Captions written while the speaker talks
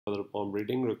another poem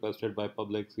reading requested by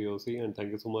Public COC, and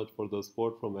thank you so much for the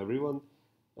support from everyone.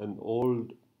 An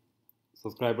old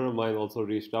subscriber of mine also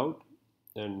reached out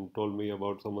and told me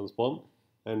about someone's poem,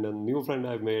 and a new friend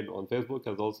I've made on Facebook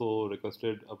has also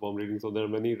requested a poem reading. So there are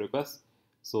many requests.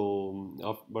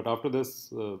 So, but after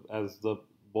this, as the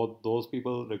both those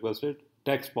people requested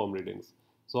text poem readings.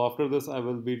 So after this, I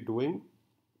will be doing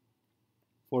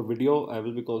for video, I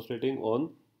will be concentrating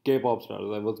on K-pop stars.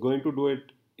 I was going to do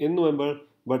it in November,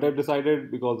 but I decided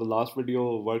because the last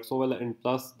video worked so well, and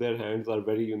plus their hands are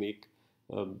very unique.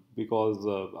 Because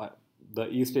the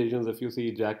East Asians, if you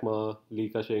see Jack Ma, Lee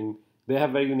Ka-shing, they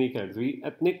have very unique hands. We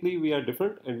ethnically we are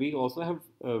different, and we also have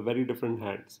very different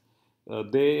hands.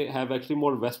 They have actually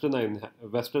more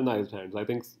westernized hands. I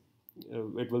think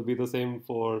it will be the same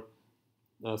for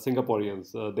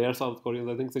Singaporeans. They are South Koreans.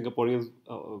 I think Singaporeans,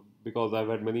 because I've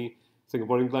had many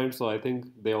Singaporean clients, so I think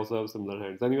they also have similar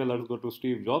hands. Anyway, let's go to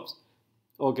Steve Jobs.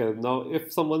 Okay, now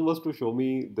if someone was to show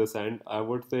me this hand, I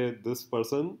would say this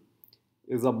person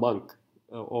is a monk,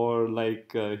 or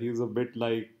like he's a bit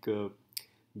like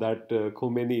that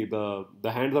Khomeini.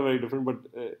 The hands are very different, but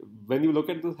when you look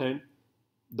at this hand,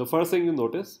 the first thing you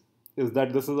notice is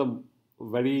that this is a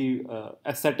very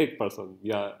ascetic person.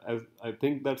 Yeah, as I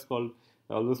think that's called.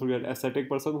 I always forget ascetic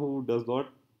person who does not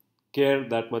care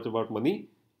that much about money,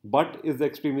 but is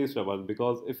extremely stubborn.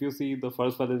 Because if you see the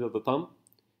first phalange of the thumb,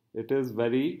 it is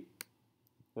very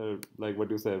like what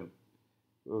you say,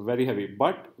 very heavy.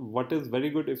 But what is very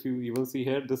good, if you even see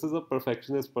here, this is a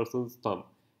perfectionist person's thumb,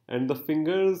 and the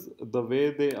fingers, the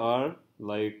way they are,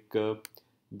 like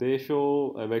they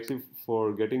show. I'm actually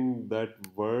forgetting that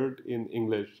word in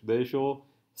English. They show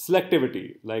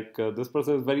selectivity. Like this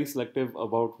person is very selective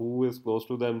about who is close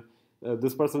to them.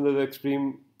 This person is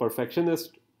extreme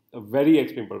perfectionist, a very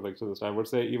extreme perfectionist. I would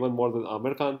say even more than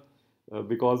Amir Khan,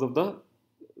 because of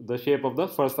the shape of the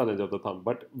first phalange of the thumb.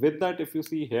 But with that, if you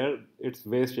see here, it's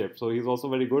vase shape. So he's also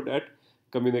very good at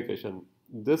communication.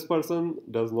 This person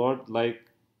does not like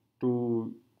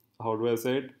to, how do I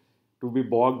say it, to be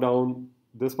bogged down.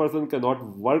 This person cannot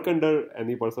work under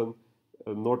any person.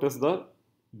 Notice the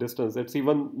distance. It's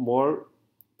even more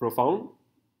profound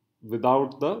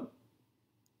without the,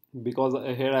 because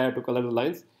here I have to color the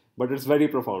lines, but it's very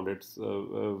profound. It's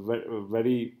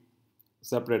very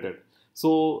separated.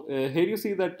 So here you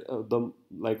see that the,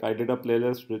 like I did a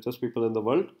playlist richest people in the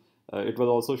world. It will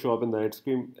also show up in the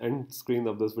end screen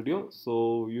of this video.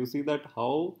 So you see that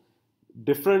how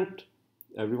different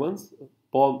everyone's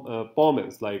poem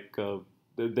is. Like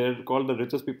they're called the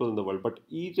richest people in the world, but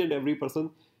each and every person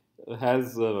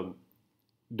has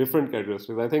different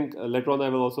characteristics. I think later on I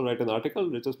will also write an article,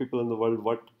 richest people in the world,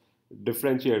 what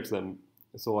differentiates them.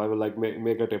 So I will like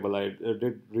make a table. I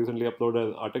did recently upload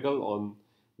an article on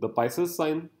the Pisces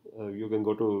sign. You can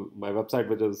go to my website,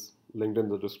 which is linked in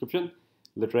the description,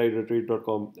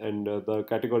 literaryretreat.com, and the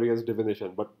category is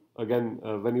divination. But again,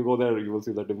 when you go there, you will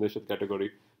see the divination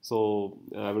category. So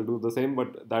I will do the same,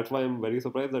 but that's why I'm very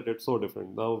surprised that it's so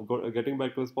different. Now, getting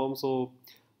back to his poem, so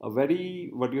a very,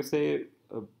 what you say,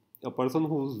 a person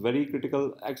who's very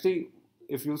critical. Actually,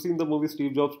 if you've seen the movie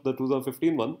Steve Jobs, the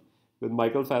 2015 one, with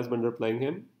Michael Fassbender playing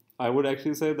him, I would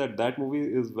actually say that that movie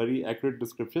is very accurate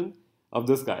description of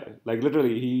this guy. Like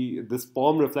literally, this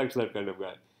poem reflects that kind of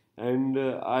guy, and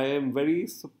I am very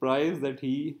surprised that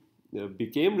he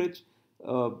became rich.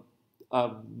 Uh, uh,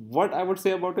 what I would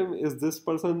say about him is this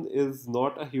person is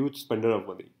not a huge spender of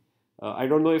money. I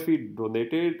don't know if he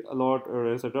donated a lot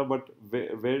or etc. But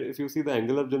where if you see the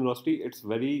angle of generosity, it's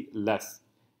very less,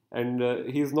 and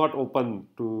he's not open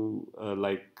to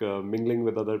mingling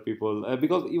with other people.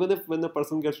 Because even if when the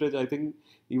person gets rich, I think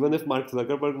even if Mark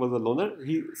Zuckerberg was a loner,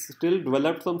 he still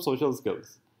developed some social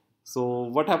skills. So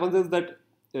what happens is that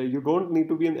you don't need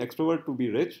to be an extrovert to be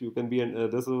rich. You can be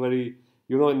an this is a very,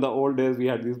 in the old days we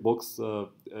had these books.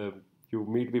 You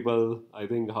meet people. I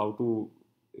think how to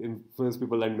influence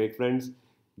people and make friends.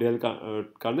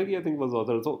 Carnegie, I think, was the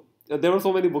author. So there were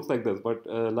so many books like this, but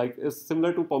like it's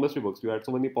similar to palmistry books. You had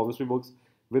so many palmistry books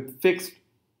with fixed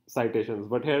citations,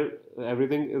 but here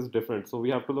everything is different. So we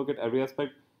have to look at every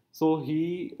aspect. So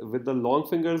he, with the long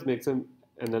fingers, makes him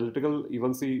analytical.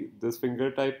 Even see this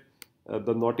finger type,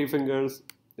 the naughty fingers.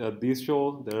 These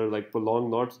show there are like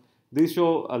prolonged knots. These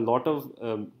show a lot of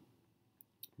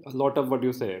what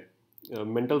you say,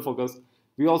 mental focus.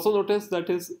 We also notice that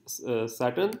his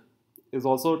Saturn is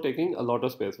also taking a lot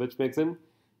of space, which makes him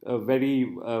very,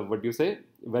 what do you say,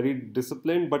 very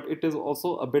disciplined, but it is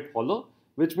also a bit hollow,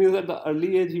 which means at the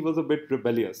early age he was a bit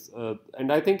rebellious.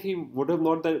 And I think he would have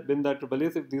not been that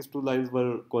rebellious if these two lines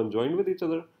were conjoined with each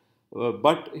other.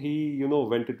 But he,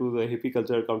 went into the hippie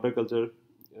culture, counterculture,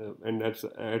 and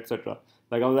etc.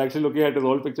 Like I was actually looking at his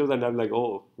old pictures and I'm like,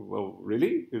 oh, wow,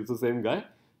 really? It's the same guy.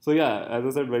 So yeah, as I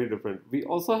said, very different. We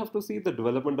also have to see the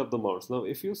development of the mounts. Now,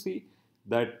 if you see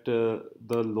that the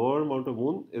lower mount of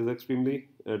Moon is extremely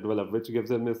developed, which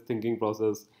gives him his thinking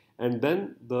process, and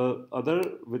then the other,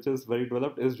 which is very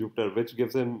developed, is Jupiter, which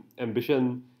gives him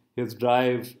ambition, his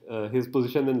drive, his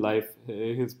position in life,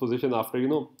 his position after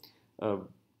uh,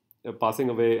 passing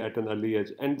away at an early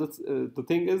age. And the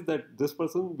thing is that this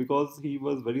person, because he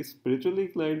was very spiritually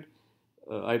inclined,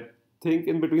 I think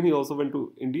in between he also went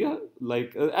to India.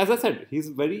 Like as I said, he's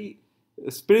very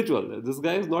spiritual. This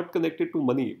guy is not connected to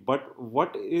money. But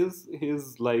what is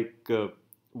his like?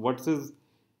 What's his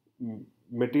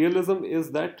materialism?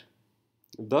 Is that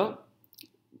the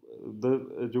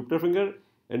the Jupiter finger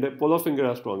and the polar finger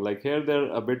are strong. Like here,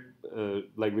 they're a bit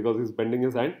like because he's bending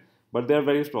his hand, but they are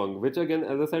very strong. Which again,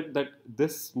 as I said, that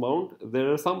this mount,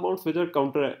 there are some mounts which are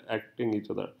counteracting each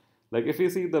other. Like if you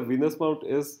see the Venus mount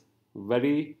is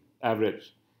very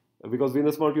average because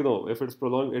Venus mount, if it's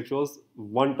prolonged, it shows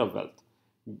want of wealth.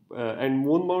 And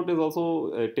Moon mount is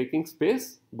also taking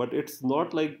space, but it's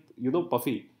not like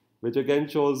puffy, which again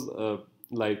shows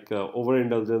like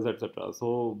overindulgence, etc.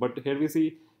 So, but here we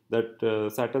see that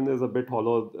Saturn is a bit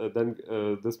hollow. Then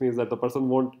this means that the person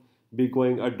won't be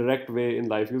going a direct way in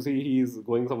life. You see, he's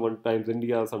going sometimes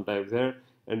India, sometimes here,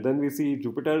 and then we see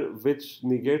Jupiter, which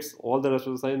negates all the rest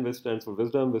of the sign, which stands for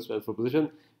wisdom, which stands for position,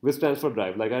 which stands for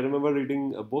drive. Like I remember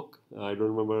reading a book. I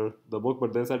don't remember the book,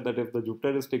 but they said that if the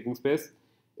Jupiter is taking space,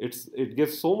 it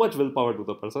gives so much willpower to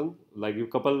the person. Like you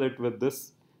couple it with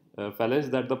this phalanx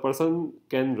that the person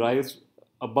can rise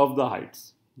above the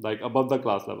heights, like above the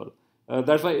class level.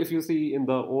 That's why if you see in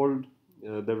the old,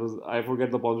 there was, I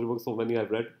forget the boundary books, so many I've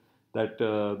read, that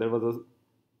there was a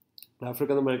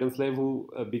African American slave who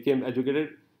became educated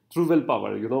through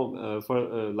willpower.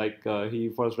 He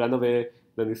first ran away,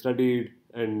 then he studied,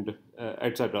 and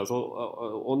etc.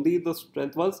 So only the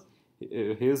strength was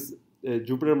his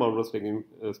Jupiter mount was taking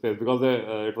space because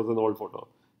it was an old photo.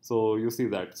 So you see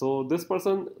that. So this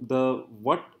person, the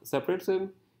what separates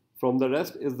him from the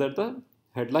rest is that the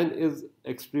headline is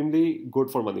extremely good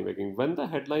for money making. When the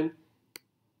headline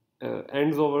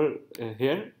ends over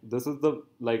here, this is the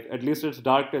like at least it's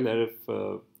dark till here. If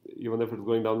even if it's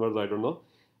going downwards, I don't know.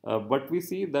 But we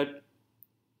see that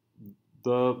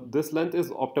this length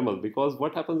is optimal because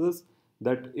what happens is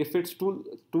that if it's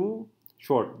too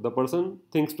short, the person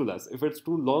thinks too less. If it's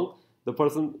too long, the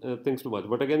person thinks too much.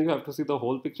 But again, you have to see the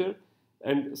whole picture.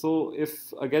 And so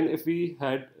if we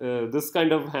had this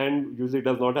kind of hand usually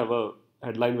does not have a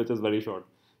headline which is very short.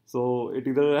 So it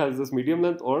either has this medium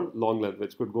length or long length,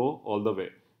 which could go all the way.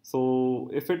 So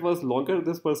if it was longer,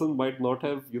 this person might not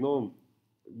have,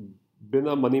 been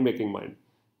a money making mind.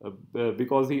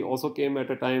 Because he also came at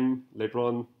a time later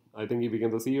on, I think he became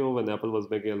the CEO when Apple was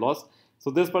making a loss. So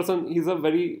this person, he's a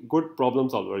very good problem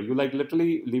solver. You like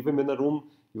literally leave him in a room.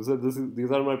 You say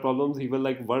these are my problems. He will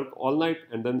like work all night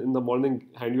and then in the morning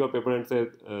hand you a paper and say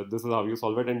this is how you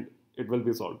solve it and it will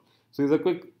be solved. So he's a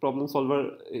quick problem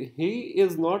solver. He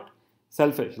is not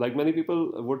selfish. Like many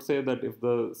people would say that if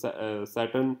the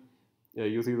Saturn,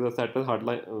 you see the Saturn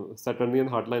hardline, Saturnian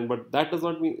hardline, but that does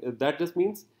not mean that just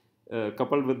means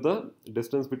coupled with the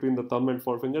distance between the thumb and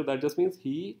forefinger, that just means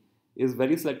he is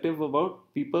very selective about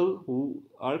people who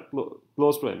are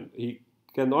close to him. He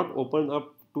cannot open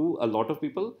up to a lot of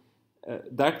people.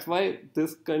 That's why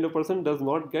this kind of person does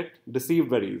not get deceived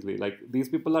very easily. Like these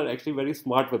people are actually very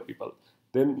smart with people.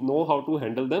 They know how to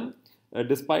handle them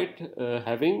despite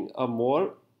having a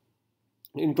more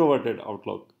introverted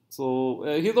outlook. So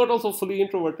he's not also fully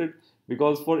introverted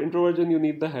because for introversion you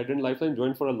need the head and lifeline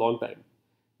joined for a long time.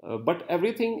 But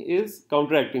everything is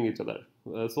counteracting each other.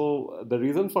 So the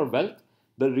reason for wealth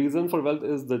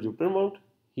is the Jupiter mount.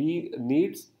 He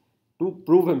needs to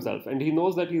prove himself, and he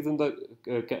knows that he's in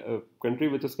the country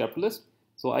which is capitalist.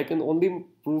 So I can only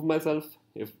prove myself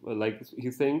if, like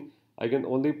he's saying, I can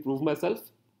only prove myself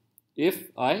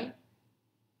if I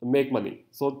make money.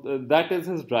 So that is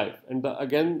his drive. And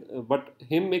but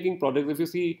him making products, if you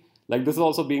see, like this is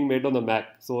also being made on the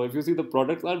Mac. So if you see, the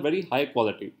products are very high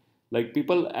quality. Like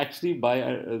people actually buy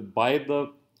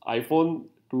the iPhone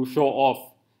to show off.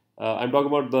 I'm talking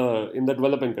about in the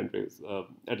developing countries.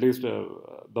 At least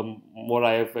the more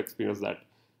I have experienced that.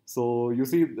 So you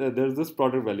see, there's this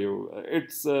product value.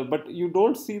 But you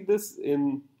don't see this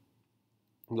in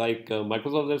like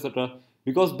Microsoft, etc.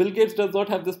 Because Bill Gates does not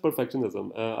have this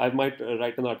perfectionism. I might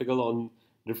write an article on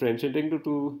differentiating the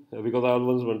two because I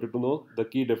always wanted to know the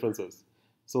key differences.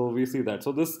 So we see that.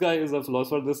 So this guy is a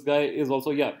philosopher. This guy is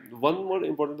also, yeah. One more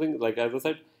important thing, like as I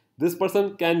said, this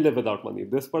person can live without money.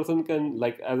 This person can,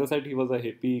 like, as I said, he was a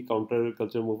hippie counter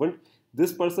culture movement.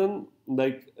 This person,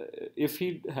 like, if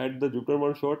he had the Jupiter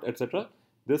Mount short, etc.,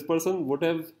 this person would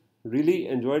have really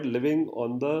enjoyed living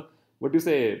on the, what do you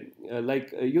say,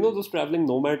 those traveling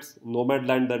nomads,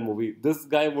 Nomadland, that movie. This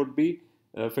guy would be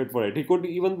fit for it. He could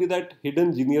even be that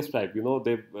hidden genius type. They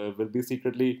will be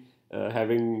secretly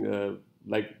having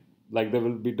like they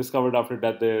will be discovered after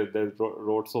that they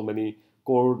wrote so many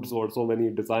codes or so many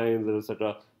designs,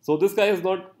 etc. So this guy is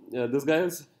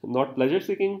not pleasure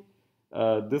seeking.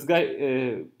 This guy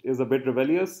is a bit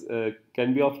rebellious,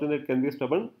 can be obstinate, can be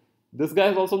stubborn. This guy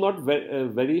is also not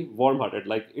very warm-hearted.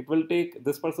 Like, it will take,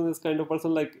 this person is kind of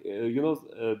person, like,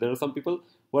 there are some people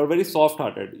who are very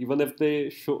soft-hearted. Even if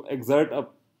they exert a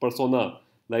persona,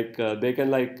 like, they can,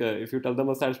 like, if you tell them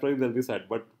a sad story, they'll be sad.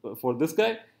 But for this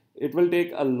guy, it will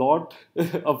take a lot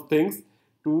of things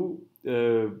to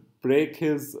break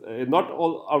his, not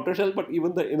all outer shell, but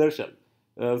even the inner shell.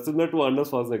 Similar to Arnold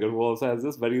Schwarzenegger, who also has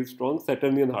this very strong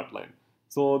Saturnian heartline.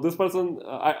 So this person,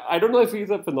 I don't know if he's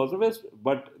a philanthropist,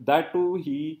 but that too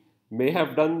he may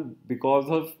have done because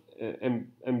of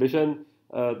ambition.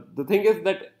 The thing is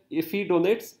that if he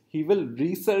donates, he will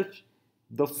research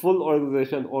the full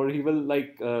organization, or he will,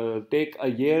 like, take a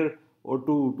year or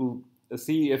two to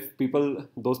see if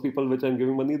those people which I'm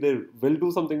giving money, they will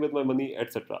do something with my money,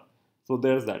 etc. So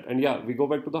there's that. And yeah, we go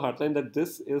back to the heartline, that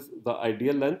this is the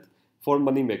ideal length for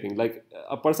money making. Like,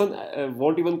 a person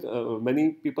won't even,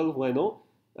 many people who I know,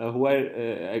 who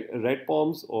I read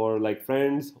poems, or like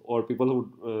friends, or people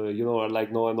who are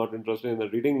like, no, I'm not interested in the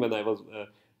reading. When I was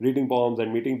reading poems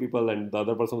and meeting people, and the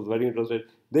other person was very interested,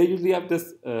 they usually have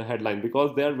this headline,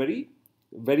 because they are very,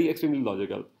 very extremely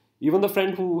logical. Even the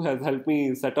friend who has helped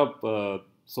me set up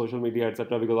social media,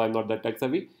 etc., because I'm not that tech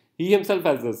savvy, he himself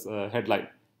has this headline.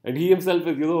 And he himself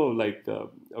is, like,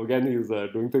 again, he's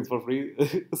doing things for free.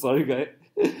 Sorry, guy.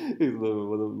 He's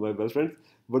one of my best friends.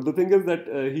 But the thing is that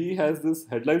he has this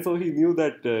headline, so he knew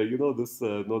that, this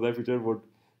Know Thy Future would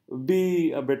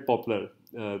be a bit popular.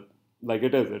 Like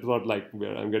it is. It's not like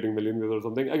where I'm getting million views or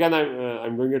something. Again,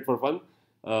 I'm doing it for fun.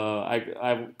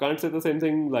 I can't say the same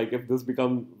thing, like, if this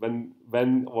become,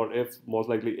 when or if, most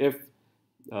likely if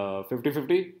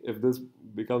 50-50, if this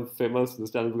becomes famous, this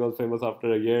channel becomes famous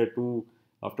after a year, two,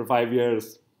 after 5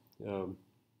 years, um,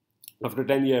 after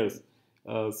 10 years.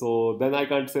 So then I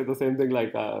can't say the same thing,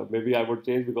 like, maybe I would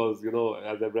change, because,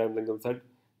 as Abraham Lincoln said,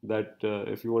 that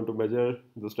if you want to measure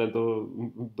the strength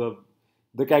of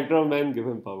the character of man, give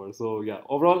him power. So yeah,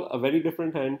 overall, a very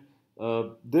different hand.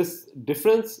 This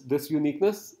difference, this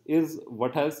uniqueness is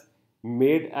what has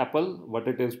made Apple what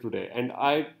it is today. And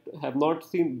I have not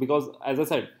seen, because, as I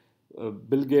said,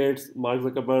 Bill Gates, Mark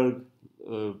Zuckerberg,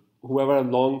 whoever have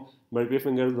long Mercury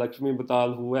fingers, Lakshmi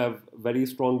Mittal, who have very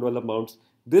strong developed mounts.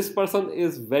 This person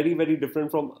is very, very different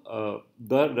from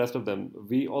the rest of them.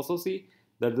 We also see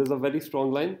that there's a very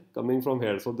strong line coming from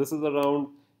here. So this is around,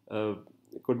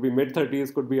 it could be mid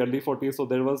 30s, could be early 40s. So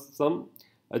there was some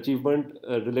achievement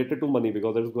related to money,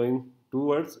 because it's going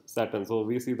towards Saturn. So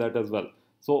we see that as well.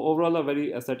 So overall, a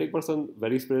very ascetic person,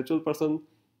 very spiritual person.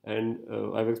 And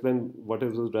I've explained what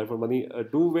is this drive for money.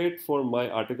 Do wait for my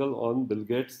article on Bill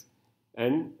Gates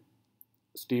and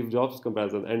Steve Jobs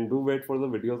comparison, and do wait for the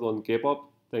videos on K-pop.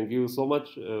 Thank you so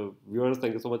much, viewers.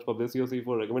 Thank you so much, Public COC,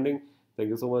 for recommending. Thank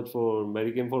you so much for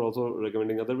Mary Kim for also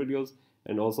recommending other videos,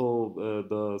 and also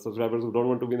the subscribers who don't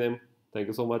want to be named. Thank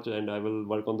you so much, and I will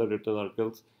work on the written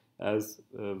articles as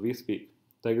we speak.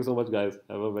 Thank you so much, guys.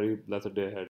 Have a very blessed day ahead.